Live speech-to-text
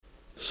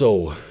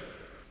So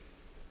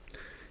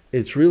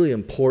it's really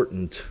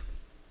important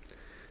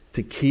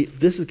to keep,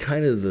 this is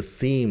kind of the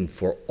theme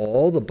for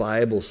all the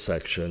Bible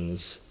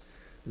sections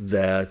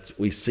that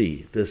we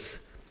see. This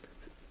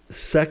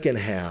second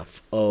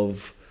half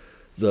of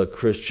the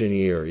Christian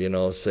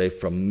year, say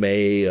from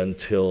May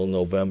until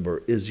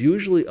November, is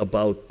usually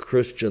about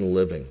Christian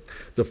living.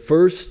 The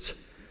first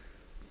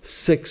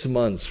 6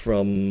 months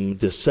from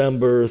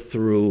December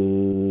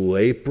through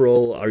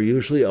April are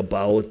usually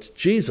about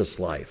Jesus'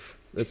 life.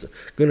 It's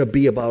going to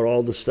be about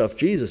all the stuff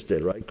Jesus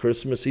did, right?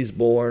 Christmas, he's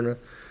born.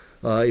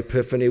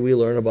 Epiphany, we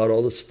learn about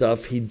all the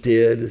stuff he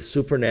did,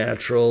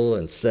 supernatural,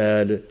 and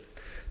said.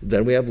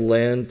 Then we have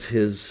Lent,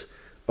 his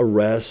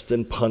arrest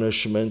and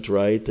punishment,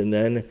 right? And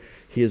then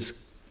his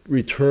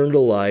return to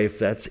life,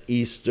 that's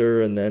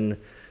Easter, and then,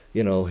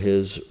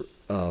 his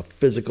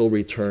physical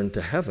return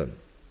to heaven.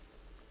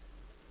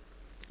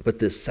 But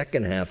this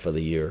second half of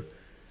the year,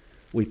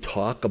 we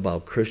talk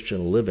about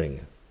Christian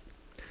living.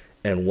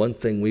 And one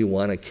thing we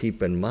want to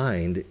keep in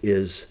mind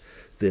is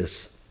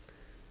this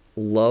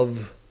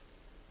love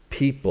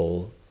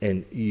people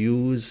and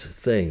use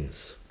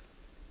things.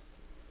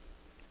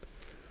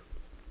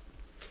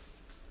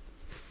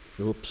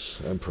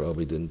 Oops, I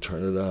probably didn't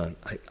turn it on.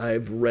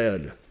 I've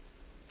read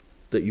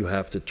that you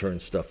have to turn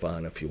stuff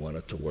on if you want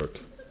it to work.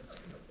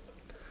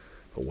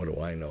 But what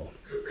do I know?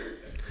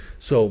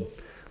 So,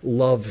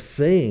 love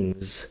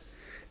things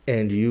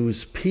and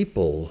use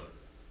people,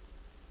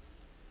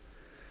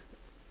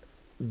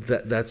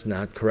 that's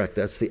not correct.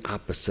 That's the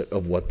opposite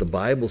of what the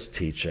Bible's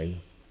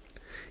teaching.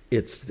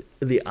 It's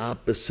the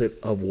opposite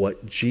of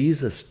what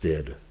Jesus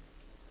did.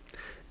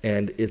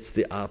 And it's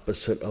the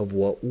opposite of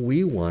what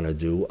we want to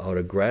do out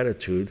of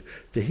gratitude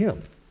to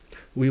him.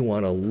 We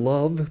want to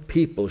love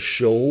people,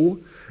 show,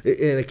 and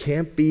it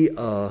can't be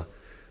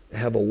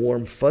have a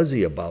warm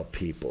fuzzy about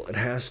people. It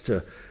has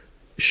to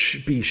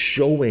be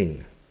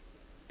showing.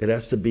 It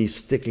has to be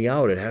sticking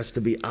out. It has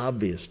to be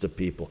obvious to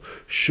people.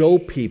 Show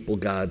people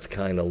God's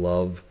kind of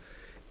love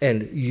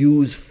and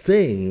use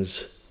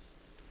things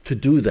to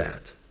do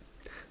that.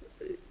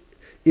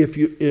 If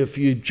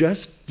you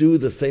just do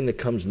the thing that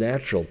comes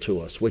natural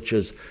to us, which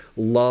is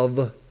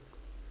love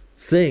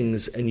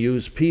things and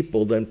use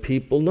people, then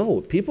people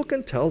know. People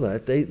can tell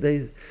that.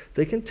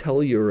 They can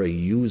tell you're a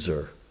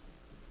user.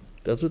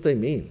 That's what they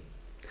mean.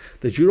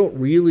 That you don't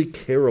really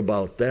care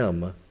about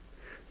them,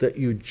 that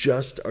you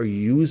just are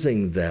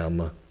using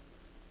them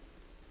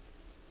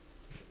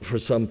for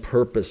some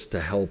purpose to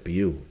help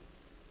you.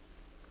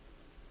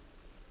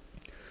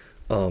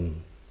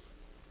 And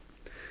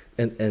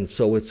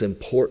so it's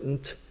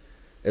important,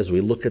 as we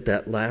look at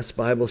that last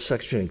Bible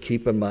section, and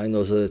keep in mind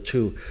those other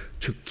two,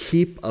 to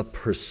keep a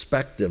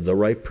perspective, the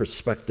right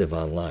perspective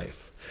on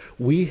life.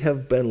 We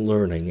have been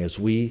learning, as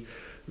we,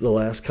 the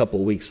last couple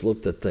of weeks,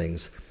 looked at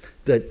things,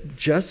 that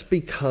just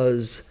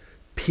because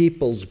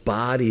people's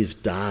bodies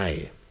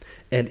die,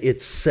 and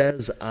it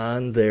says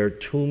on their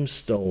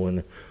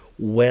tombstone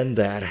when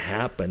that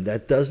happened,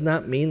 that does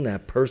not mean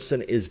that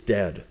person is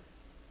dead.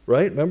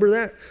 Right? Remember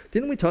that?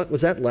 Didn't we talk,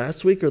 was that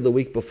last week or the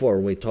week before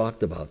when we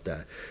talked about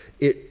that?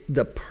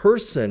 The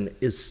person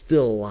is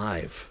still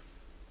alive,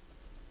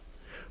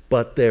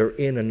 but they're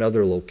in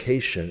another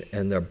location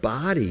and their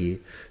body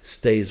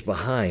stays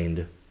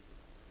behind.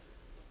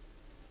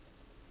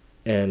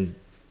 And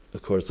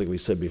of course, like we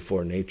said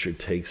before, nature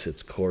takes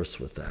its course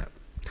with that.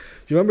 Do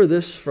you remember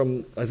this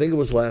from, I think it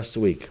was last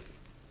week?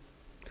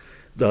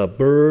 The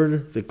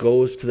bird that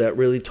goes to that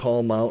really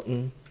tall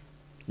mountain.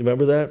 You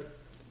remember that?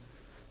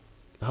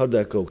 How'd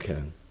that go,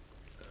 Ken?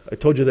 I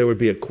told you there would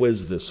be a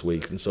quiz this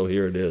week, and so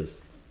here it is.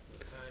 The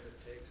time it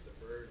takes the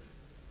bird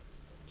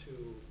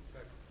to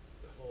peck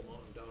the whole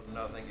mountain down,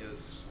 nothing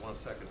is 1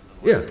 second.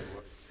 Yeah,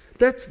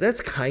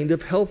 that's kind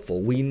of helpful.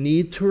 We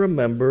need to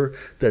remember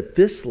that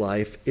this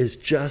life is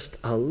just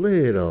a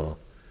little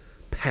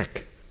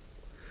peck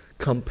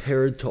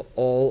compared to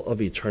all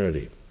of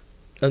eternity.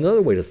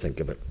 Another way to think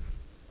of it.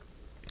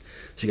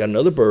 So you got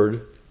another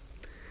bird.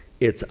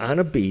 It's on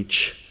a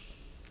beach.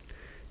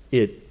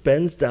 It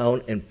bends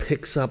down and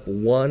picks up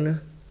 1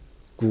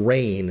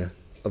 grain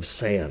of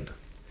sand.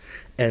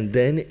 And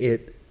then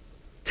it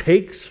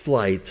takes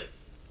flight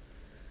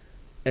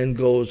and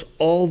goes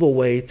all the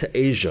way to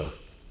Asia.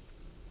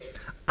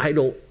 I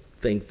don't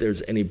think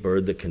there's any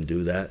bird that can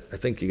do that. I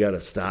think you got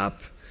to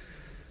stop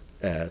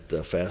at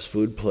a fast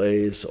food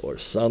place or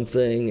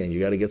something, and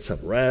you got to get some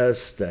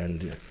rest,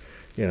 and,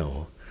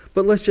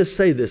 But let's just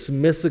say this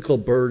mythical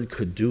bird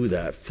could do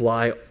that,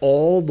 fly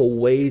all the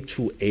way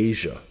to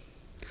Asia.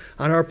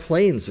 On our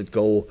planes that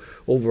go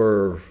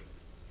over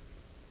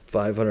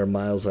 500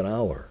 miles an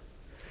hour,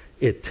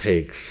 it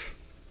takes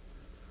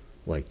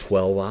like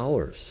 12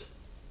 hours.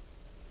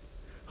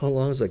 How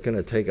long is that going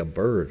to take a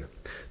bird?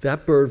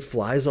 That bird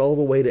flies all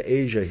the way to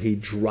Asia. He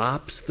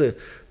drops the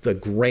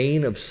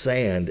grain of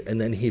sand,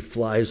 and then he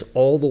flies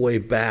all the way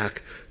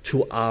back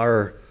to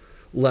our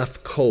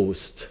left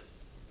coast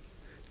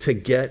to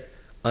get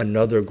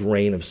another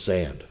grain of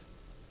sand.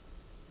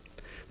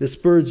 This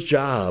bird's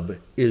job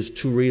is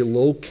to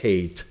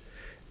relocate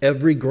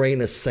every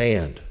grain of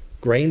sand,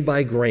 grain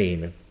by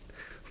grain,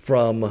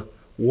 from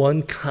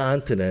one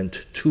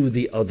continent to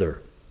the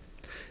other.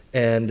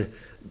 And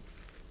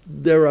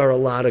there are a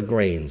lot of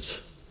grains,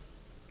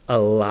 a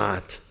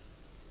lot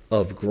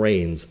of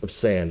grains of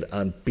sand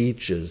on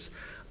beaches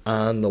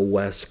on the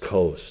West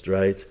Coast,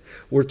 right?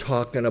 We're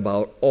talking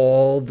about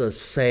all the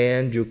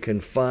sand you can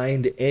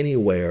find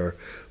anywhere,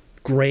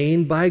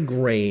 grain by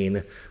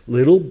grain,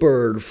 little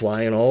bird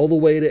flying all the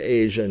way to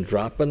Asia and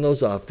dropping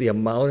those off, the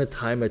amount of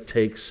time it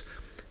takes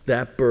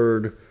that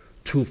bird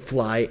to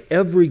fly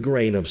every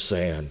grain of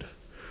sand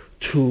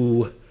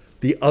to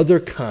the other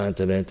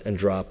continent and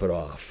drop it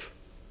off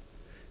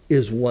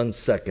is 1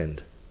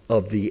 second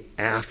of the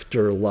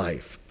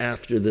afterlife,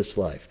 after this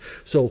life.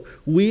 So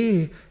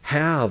we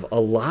have a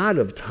lot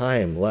of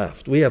time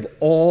left. We have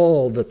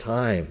all the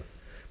time,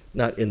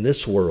 not in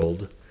this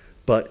world,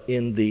 but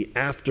in the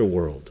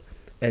afterworld.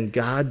 And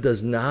God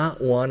does not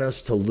want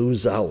us to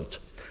lose out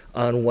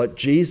on what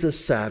Jesus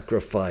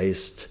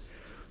sacrificed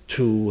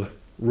to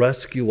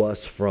rescue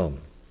us from.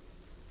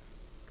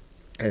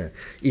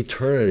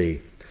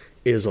 Eternity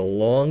is a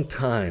long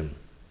time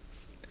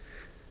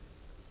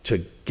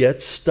to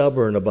get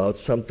stubborn about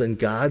something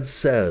God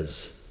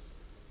says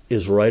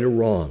is right or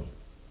wrong.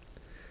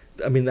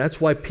 I mean,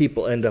 that's why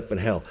people end up in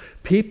hell.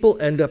 People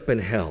end up in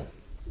hell,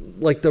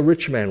 like the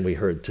rich man we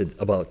heard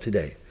about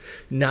today,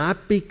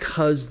 not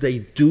because they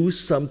do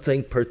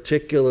something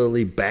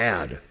particularly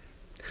bad.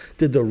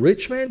 Did the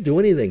rich man do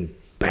anything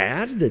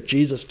bad that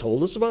Jesus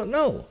told us about?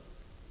 No.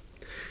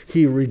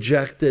 He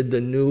rejected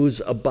the news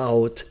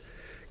about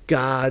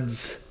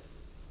God's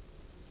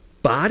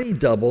body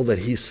double that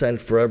he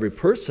sent for every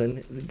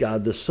person,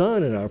 God the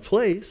Son in our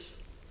place.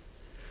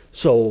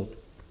 So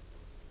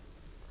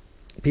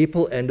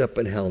people end up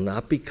in hell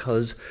not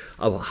because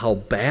of how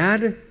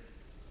bad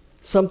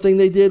something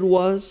they did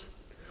was,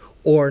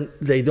 or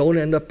they don't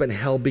end up in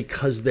hell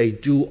because they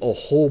do a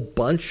whole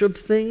bunch of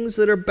things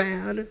that are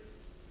bad.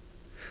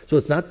 So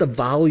it's not the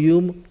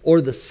volume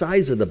or the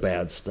size of the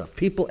bad stuff.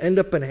 People end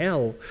up in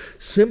hell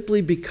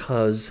simply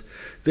because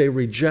they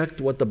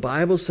reject what the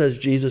Bible says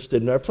Jesus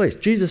did in our place.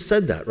 Jesus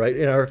said that, right?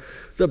 In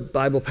the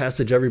Bible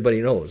passage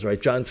everybody knows, right?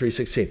 John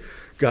 3:16.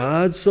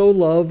 God so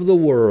loved the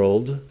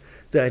world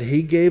that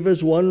he gave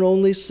his one and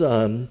only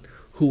Son.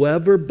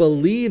 Whoever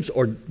believes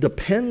or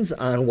depends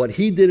on what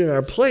he did in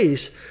our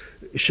place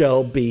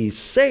shall be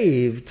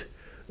saved,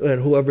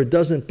 and whoever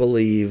doesn't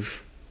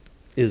believe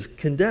is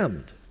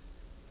condemned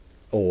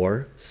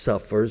or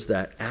suffers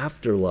that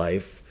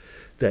afterlife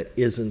that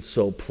isn't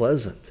so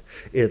pleasant.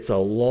 It's a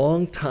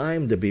long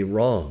time to be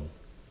wrong.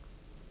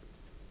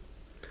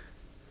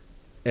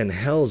 And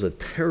hell's a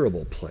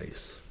terrible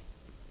place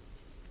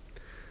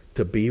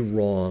to be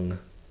wrong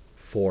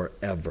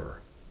forever.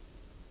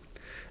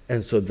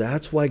 And so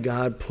that's why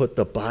God put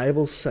the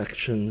Bible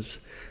sections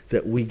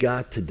that we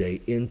got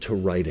today into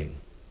writing.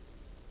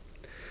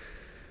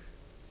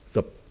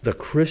 The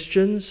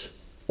Christians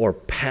or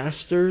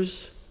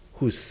pastors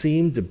who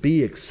seem to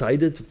be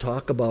excited to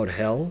talk about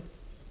hell,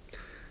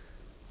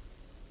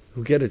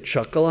 who get a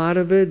chuckle out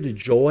of it, the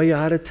joy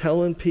out of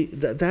telling people,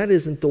 that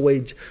isn't the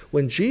way.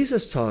 When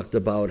Jesus talked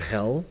about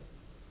hell,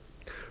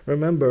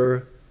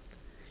 remember,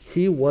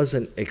 he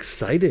wasn't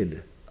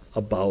excited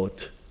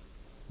about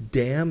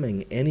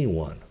damning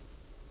anyone.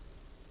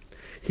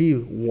 He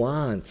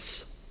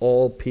wants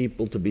all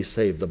people to be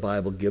saved. The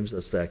Bible gives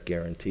us that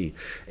guarantee.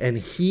 And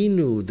he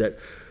knew that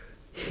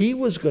he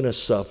was going to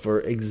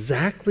suffer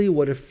exactly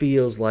what it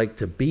feels like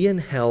to be in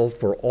hell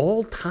for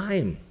all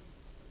time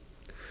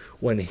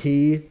when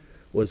he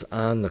was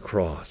on the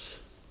cross.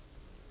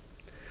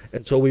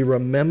 And so we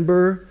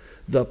remember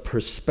the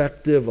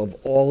perspective of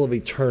all of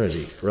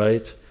eternity,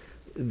 right?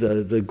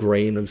 The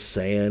grain of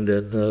sand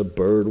and the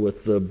bird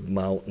with the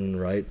mountain,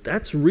 right?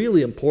 That's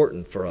really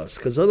important for us,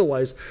 because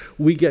otherwise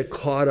we get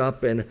caught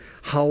up in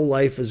how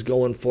life is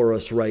going for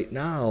us right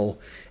now,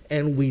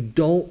 and we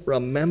don't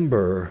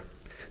remember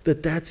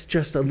that that's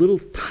just a little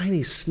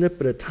tiny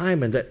snippet of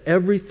time, and that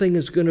everything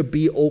is going to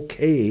be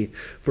okay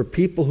for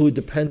people who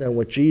depend on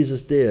what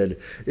Jesus did.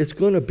 It's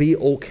going to be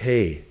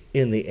okay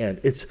in the end.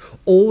 It's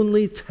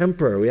only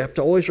temporary. We have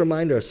to always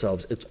remind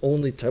ourselves it's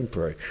only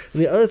temporary.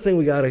 And the other thing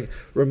we got to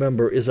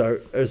remember is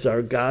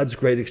our God's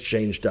great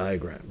exchange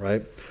diagram,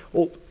 right?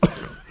 Oh,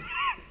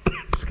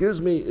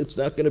 excuse me, it's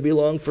not going to be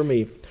long for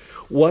me.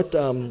 What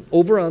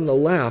over on the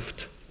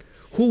left,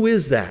 who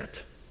is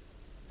that?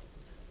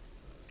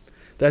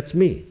 That's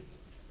me,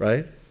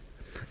 right?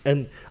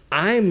 And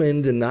I'm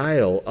in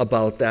denial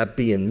about that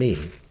being me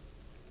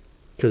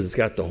because it's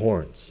got the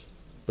horns.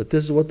 But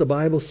this is what the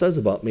Bible says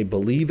about me,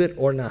 believe it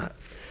or not.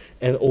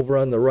 And over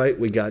on the right,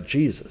 we got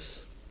Jesus.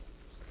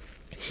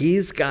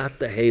 He's got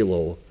the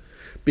halo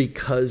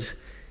because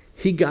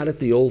he got it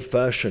the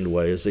old-fashioned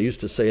way, as they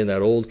used to say in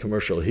that old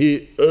commercial.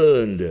 He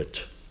earned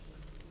it.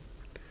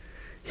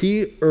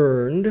 He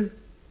earned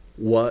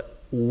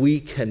what we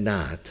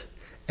cannot,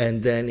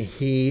 and then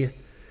he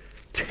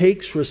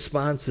takes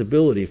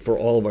responsibility for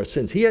all of our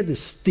sins. He had to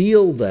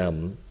steal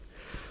them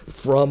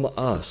from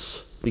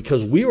us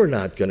because we were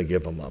not going to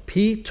give him up.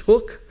 He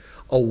took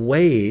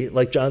away,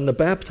 like John the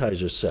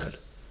Baptizer said,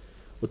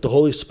 with the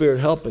Holy Spirit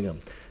helping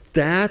him.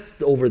 That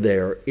over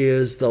there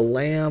is the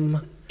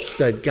Lamb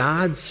that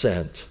God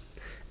sent,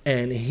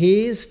 and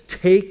he's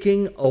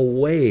taking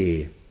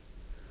away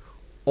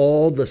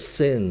all the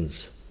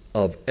sins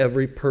of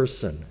every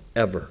person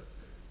ever,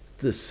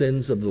 the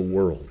sins of the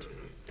world.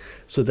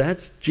 So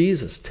that's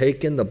Jesus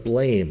taking the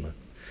blame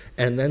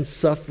and then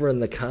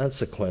suffering the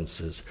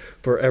consequences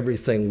for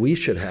everything we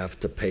should have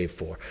to pay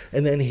for.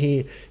 And then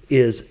he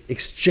is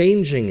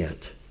exchanging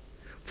it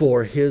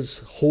for his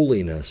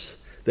holiness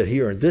that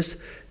he earned.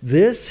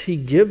 This he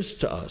gives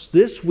to us.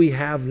 This we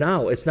have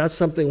now. It's not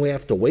something we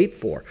have to wait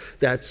for.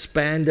 That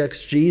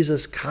spandex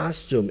Jesus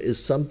costume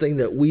is something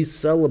that we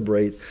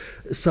celebrate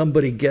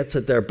somebody gets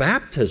at their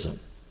baptism.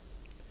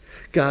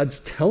 God's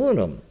telling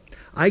them,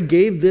 I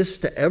gave this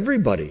to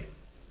everybody.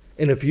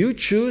 And if you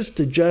choose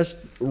to just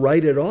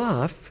write it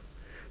off,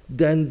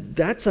 then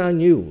that's on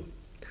you.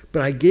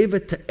 But I gave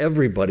it to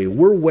everybody.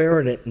 We're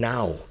wearing it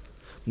now.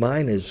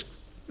 Mine is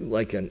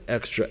like an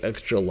extra,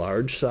 extra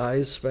large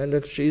size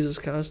spandex Jesus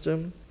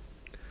costume.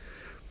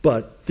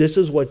 But this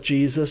is what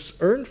Jesus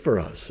earned for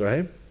us,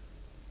 right?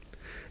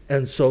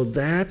 And so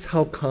that's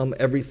how come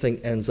everything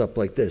ends up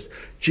like this.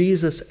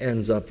 Jesus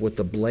ends up with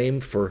the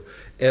blame for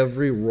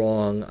every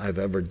wrong I've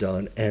ever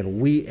done, and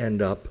we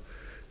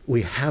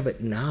have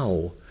it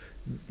now,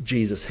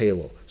 Jesus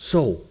halo.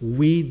 So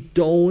we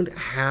don't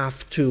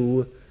have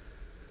to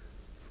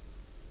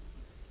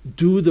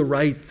do the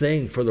right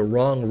thing for the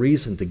wrong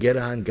reason to get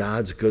on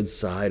God's good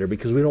side, or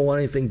because we don't want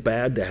anything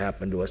bad to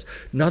happen to us.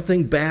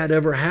 Nothing bad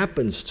ever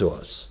happens to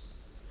us.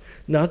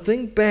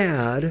 Nothing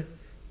bad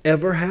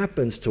ever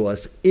happens to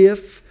us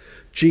if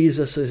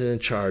Jesus is in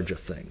charge of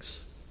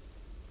things.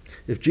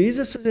 If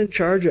Jesus is in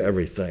charge of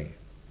everything,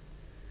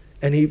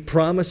 and he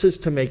promises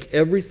to make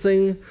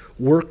everything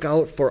work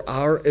out for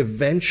our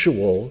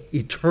eventual,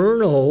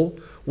 eternal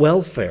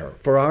welfare,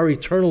 for our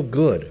eternal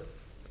good,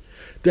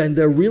 then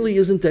there really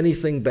isn't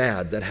anything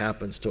bad that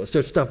happens to us.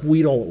 There's stuff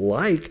we don't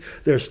like.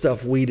 There's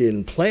stuff we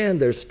didn't plan.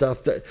 There's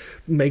stuff that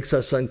makes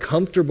us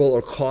uncomfortable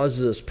or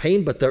causes us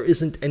pain, but there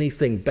isn't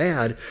anything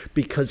bad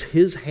because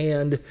his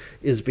hand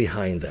is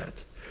behind that.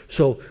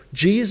 So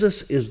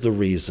Jesus is the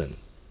reason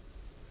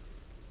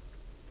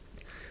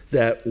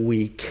that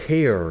we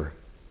care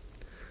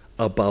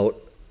about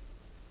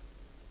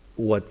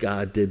what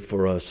God did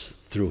for us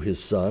through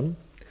his Son.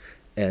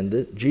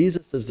 And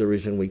Jesus is the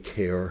reason we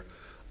care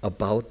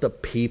about the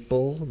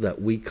people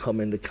that we come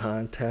into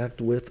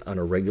contact with on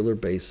a regular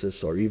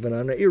basis or even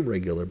on an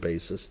irregular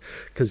basis,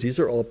 because these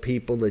are all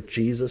people that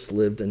Jesus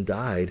lived and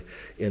died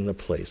in the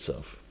place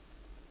of.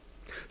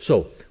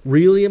 So,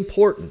 really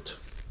important.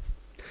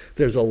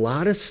 There's a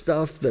lot of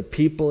stuff that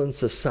people in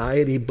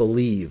society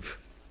believe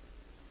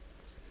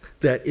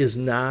that is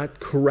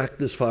not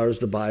correct as far as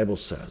the Bible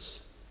says.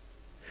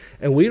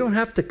 And we don't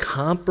have to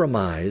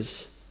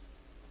compromise,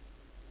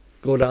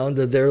 go down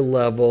to their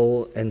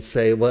level and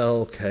say, well,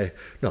 okay.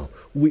 No,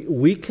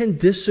 we can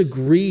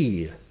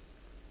disagree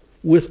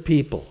with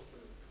people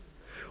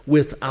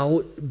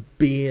without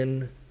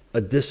being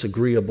a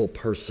disagreeable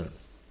person.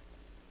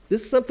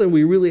 This is something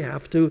we really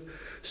have to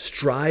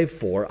strive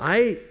for.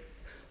 I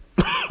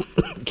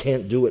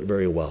can't do it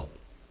very well.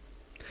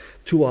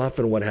 Too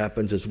often what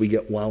happens is we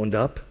get wound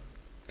up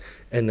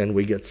and then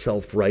we get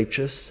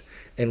self-righteous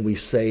and we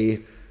say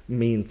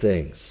mean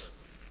things.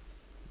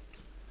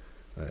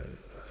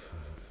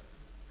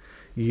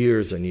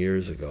 Years and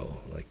years ago,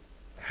 like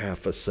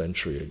half a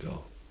century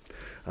ago,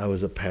 I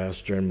was a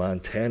pastor in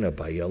Montana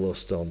by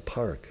Yellowstone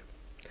Park,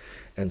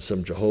 and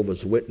some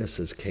Jehovah's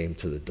Witnesses came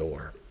to the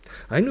door.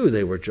 I knew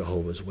they were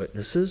Jehovah's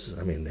Witnesses.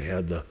 I mean, they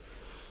had the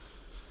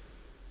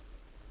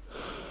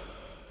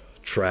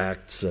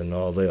tracts and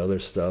all the other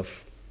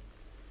stuff.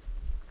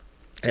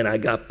 And I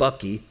got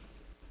Bucky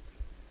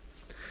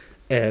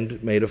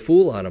and made a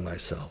fool out of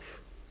myself.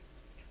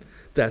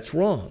 That's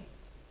wrong.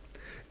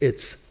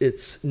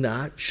 It's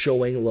not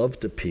showing love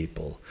to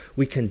people.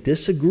 We can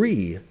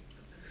disagree,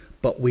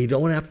 but we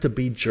don't have to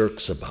be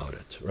jerks about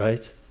it,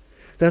 right?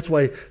 That's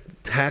why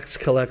tax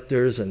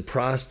collectors and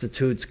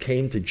prostitutes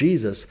came to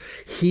Jesus.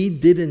 He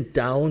didn't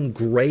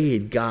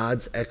downgrade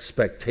God's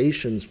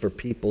expectations for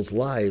people's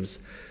lives.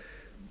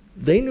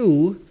 They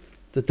knew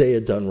that they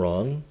had done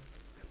wrong,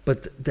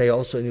 but they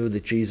also knew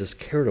that Jesus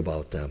cared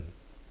about them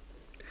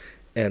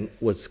and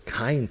was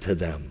kind to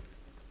them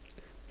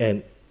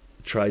and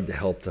tried to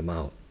help them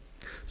out.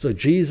 So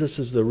Jesus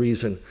is the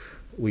reason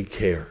we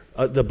care.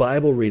 The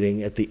Bible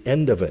reading at the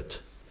end of it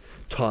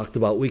talked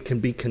about we can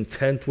be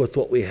content with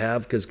what we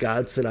have because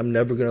God said, I'm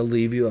never going to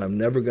leave you. I'm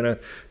never going to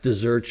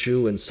desert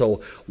you. And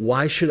so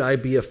why should I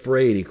be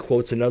afraid? He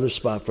quotes another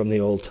spot from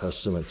the Old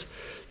Testament.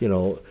 You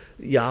know,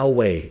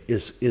 Yahweh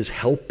is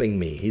helping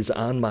me. He's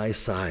on my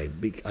side.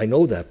 I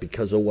know that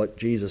because of what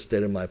Jesus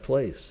did in my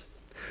place.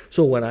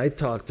 So when I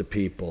talk to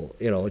people,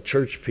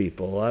 church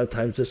people, a lot of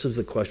times this is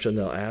the question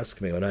they'll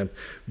ask me when I'm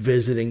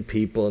visiting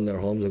people in their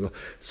homes. They'll go,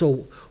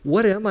 so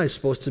what am I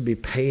supposed to be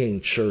paying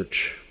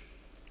church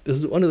This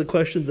is one of the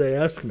questions they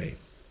ask me.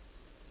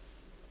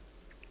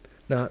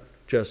 Not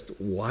just,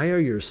 why are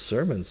your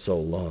sermons so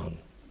long?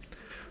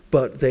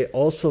 But they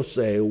also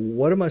say,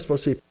 what am I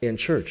supposed to be in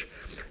church?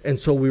 And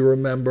so we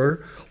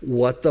remember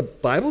what the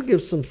Bible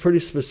gives some pretty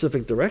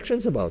specific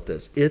directions about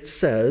this. It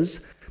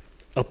says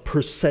a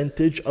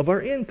percentage of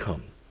our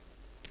income.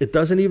 It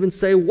doesn't even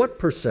say what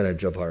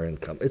percentage of our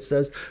income. It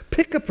says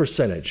pick a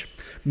percentage.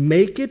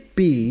 Make it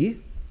be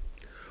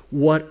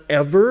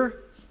whatever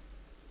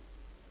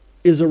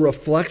is a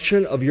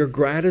reflection of your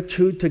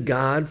gratitude to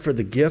God for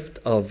the gift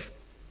of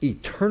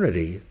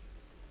eternity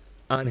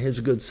on his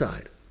good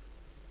side.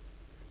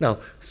 Now,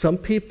 some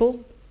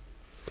people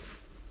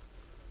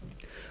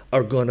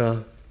are going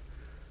to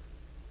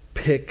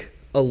pick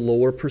a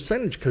lower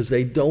percentage because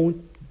they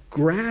don't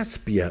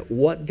grasp yet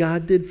what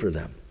God did for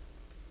them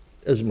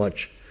as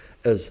much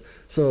as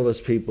some of us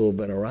people who've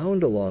been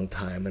around a long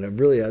time and have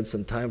really had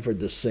some time for it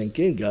to sink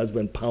in. God's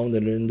been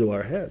pounding it into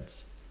our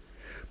heads.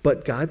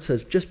 But God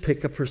says, just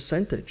pick a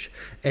percentage.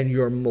 And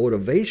your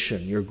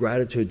motivation, your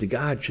gratitude to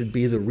God should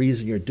be the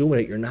reason you're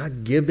doing it. You're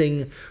not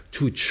giving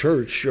to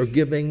church, you're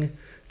giving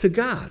to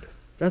God.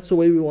 That's the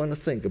way we want to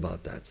think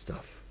about that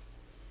stuff.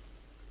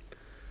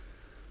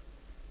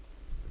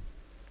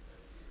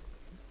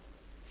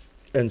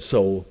 And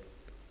so,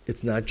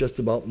 it's not just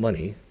about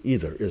money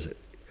either, is it?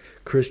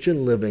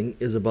 Christian living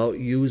is about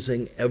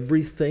using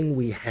everything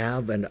we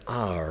have and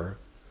are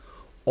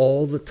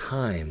all the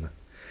time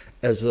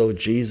as though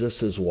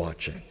Jesus is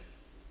watching.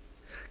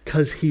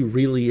 Because he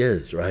really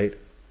is, right?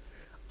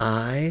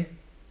 I,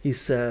 he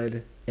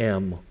said,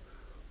 am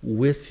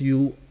with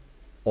you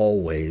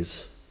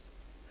always.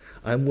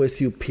 I'm with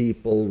you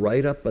people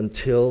right up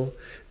until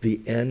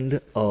the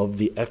end of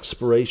the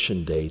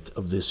expiration date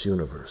of this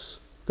universe.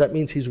 That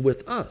means he's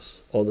with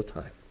us all the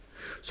time.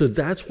 So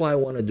that's why I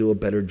want to do a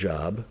better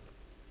job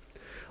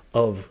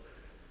of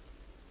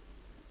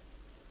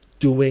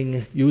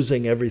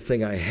using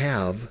everything I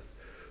have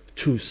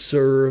to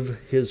serve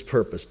his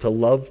purpose, to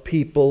love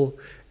people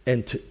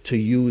and to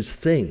use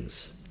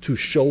things to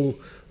show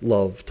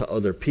love to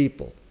other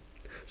people.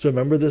 So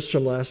remember this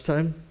from last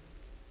time?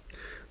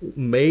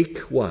 Make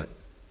what?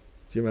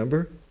 Do you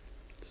remember?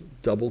 It's a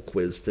double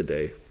quiz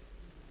today.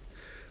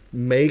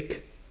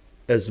 Make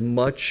as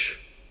much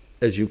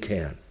as you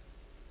can.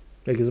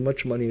 Make as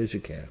much money as you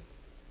can.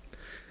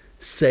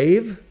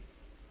 Save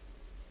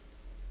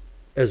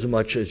as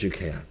much as you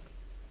can.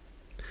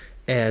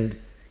 And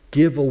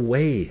give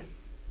away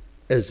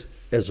as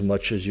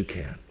much as you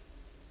can.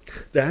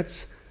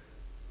 That's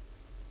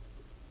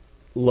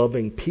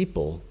loving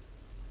people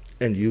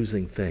and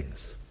using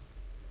things.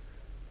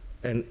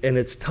 And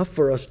it's tough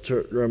for us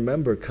to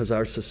remember because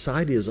our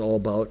society is all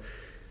about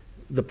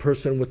the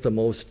person with the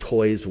most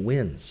toys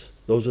wins.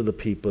 Those are the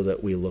people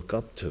that we look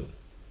up to.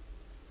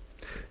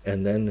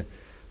 And then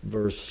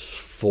verse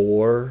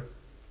 4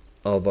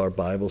 of our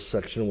Bible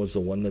section was the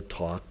one that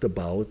talked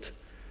about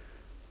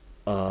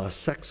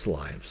sex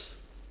lives,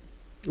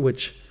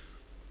 which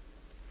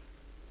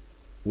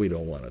we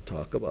don't want to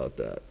talk about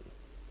that.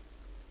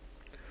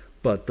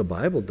 But the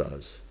Bible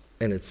does.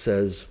 And it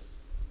says,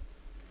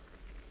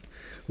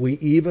 we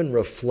even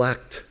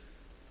reflect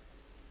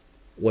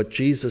what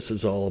Jesus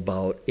is all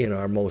about in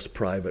our most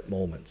private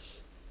moments.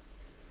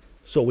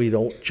 So we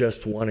don't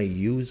just want to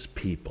use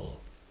people.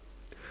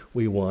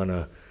 We want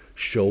to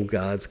show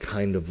God's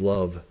kind of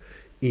love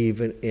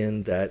even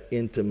in that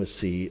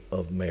intimacy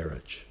of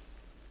marriage.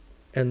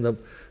 And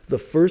the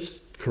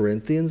First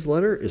Corinthians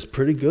letter is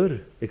pretty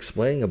good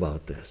explaining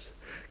about this.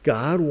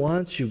 God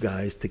wants you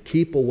guys to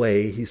keep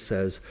away, he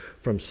says,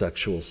 from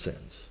sexual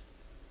sins.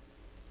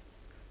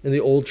 In the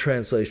old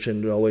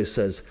translation, it always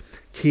says,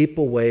 keep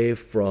away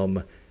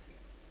from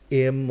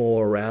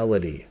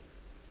immorality.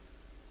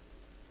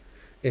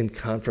 In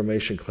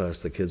confirmation class,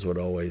 the kids would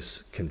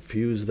always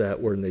confuse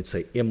that word and they'd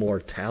say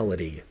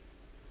immortality.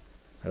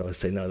 I always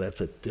say, no,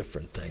 that's a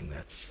different thing.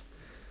 It's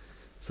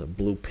a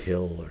blue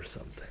pill or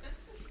something.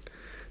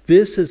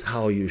 This is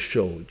how you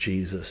show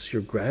Jesus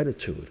your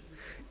gratitude,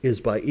 is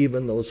by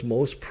even those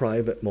most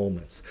private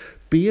moments.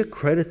 Be a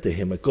credit to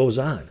him. It goes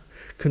on.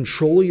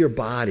 Control your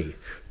body.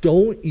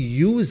 Don't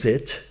use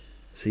it.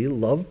 See,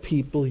 love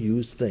people,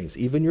 use things,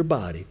 even your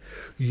body.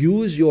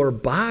 Use your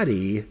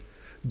body.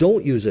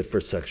 Don't use it for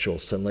sexual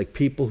sin, like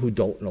people who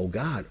don't know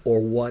God or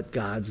what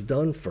God's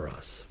done for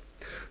us.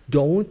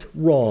 Don't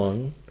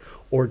wrong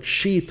or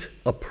cheat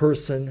a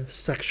person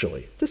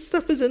sexually. This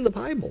stuff is in the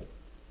Bible.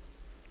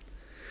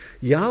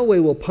 Yahweh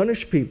will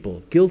punish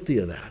people guilty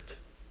of that.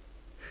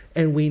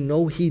 And we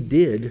know he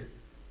did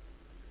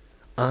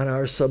on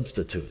our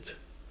substitute.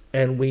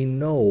 And we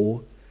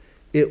know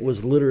it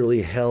was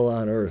literally hell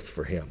on earth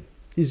for him.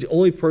 He's the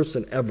only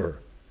person ever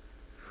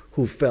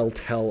who felt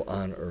hell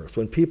on earth.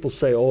 When people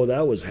say, oh,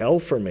 that was hell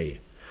for me,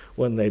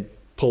 when they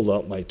pulled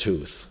out my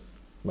tooth,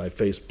 my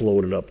face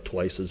bloated up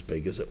twice as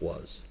big as it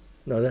was.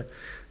 No,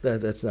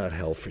 that's not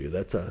hell for you.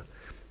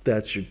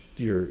 That's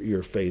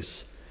your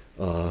face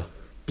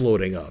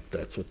bloating up.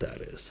 That's what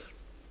that is.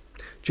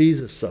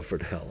 Jesus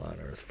suffered hell on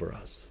earth for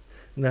us.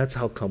 And that's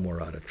how come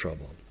we're out of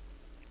trouble.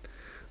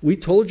 We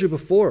told you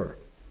before.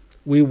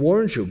 We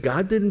warned you.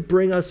 God didn't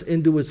bring us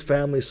into his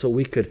family so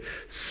we could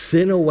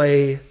sin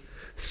away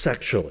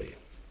sexually.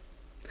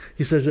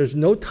 He says there's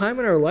no time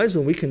in our lives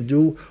when we can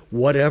do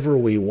whatever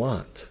we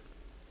want.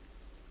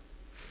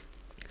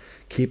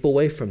 Keep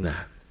away from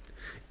that.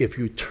 If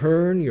you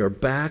turn your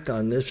back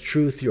on this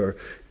truth, you're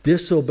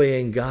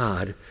disobeying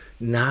God,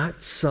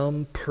 not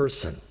some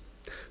person.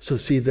 So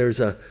see, there's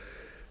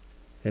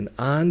an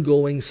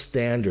ongoing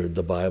standard,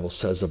 the Bible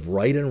says, of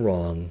right and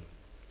wrong,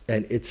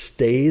 and it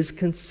stays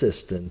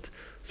consistent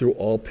through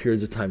all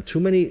periods of time. Too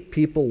many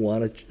people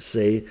want to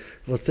say,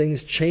 well,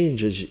 things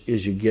change as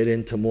you get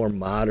into more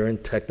modern,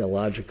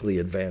 technologically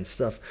advanced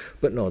stuff.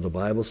 But no, the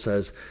Bible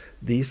says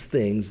these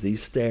things,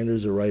 these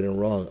standards of right and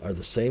wrong are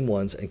the same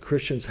ones, and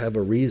Christians have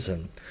a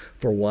reason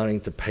for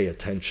wanting to pay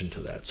attention to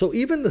that. So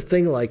even the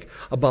thing like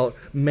about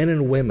men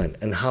and women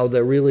and how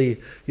there really,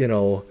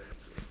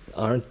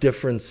 aren't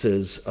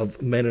differences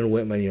of men and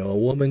women. A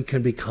woman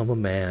can become a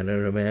man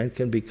and a man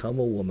can become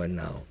a woman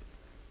now.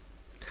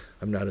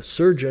 I'm not a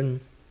surgeon,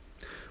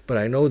 but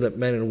I know that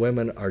men and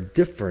women are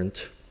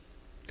different,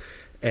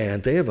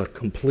 and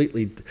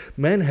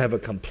men have a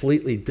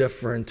completely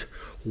different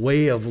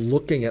way of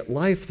looking at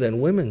life than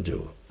women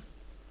do.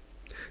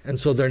 And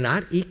so they're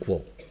not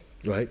equal,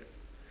 right?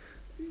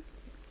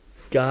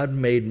 God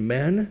made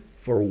men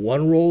for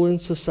one role in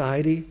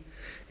society,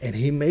 and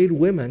he made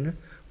women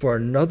for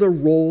another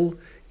role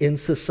in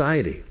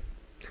society.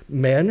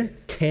 Men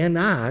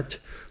cannot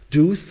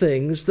do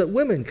things that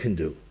women can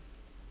do.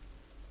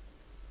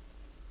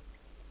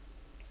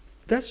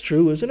 That's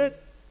true, isn't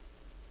it?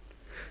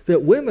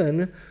 That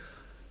women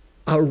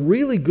are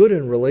really good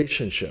in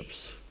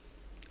relationships.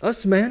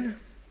 Us men,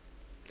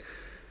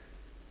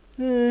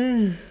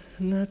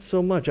 not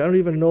so much. I don't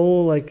even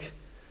know,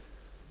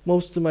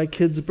 most of my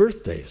kids'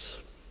 birthdays,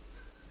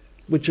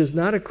 which is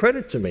not a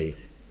credit to me.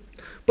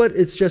 But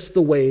it's just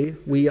the way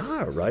we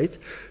are, right?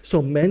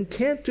 So men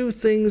can't do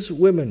things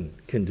women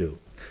can do.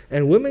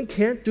 And women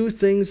can't do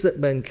things that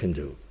men can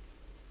do.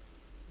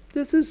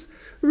 This is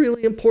a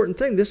really important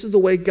thing. This is the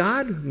way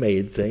God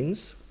made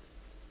things.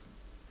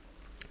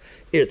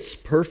 It's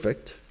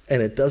perfect,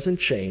 and it doesn't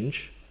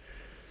change.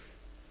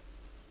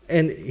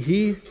 And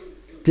he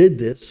did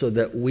this so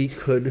that we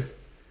could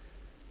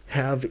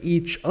have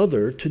each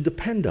other to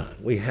depend on.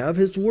 We have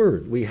his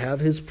word. We have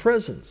his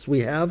presence.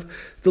 We have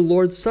the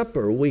Lord's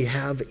Supper. We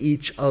have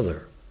each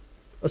other.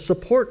 A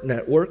support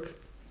network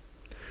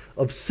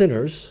of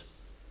sinners,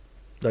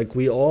 like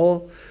we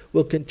all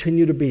will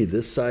continue to be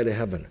this side of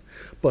heaven,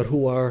 but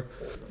who are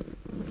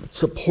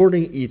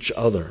supporting each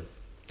other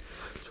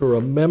to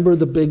remember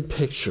the big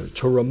picture,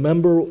 to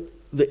remember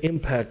the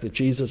impact that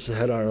Jesus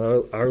had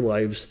on our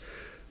lives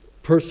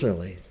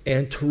personally,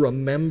 and to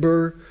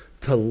remember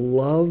to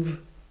love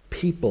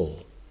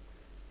people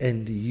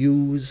and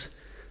use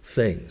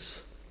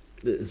things.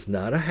 It's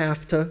not a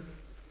have to.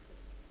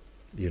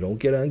 You don't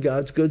get on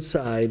God's good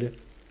side.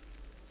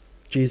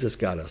 Jesus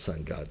got us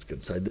on God's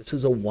good side. This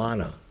is a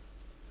wanna.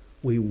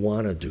 We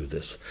want to do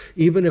this.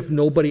 Even if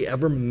nobody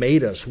ever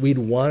made us, we'd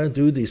want to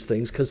do these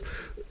things because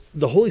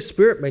the Holy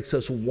Spirit makes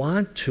us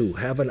want to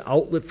have an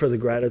outlet for the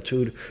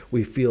gratitude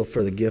we feel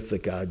for the gift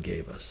that God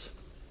gave us.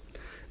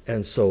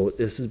 And so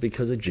this is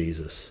because of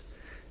Jesus.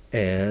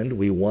 And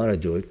we want to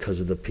do it because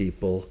of the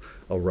people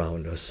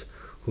around us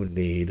who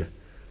need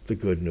the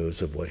good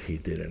news of what he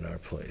did in our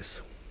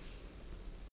place.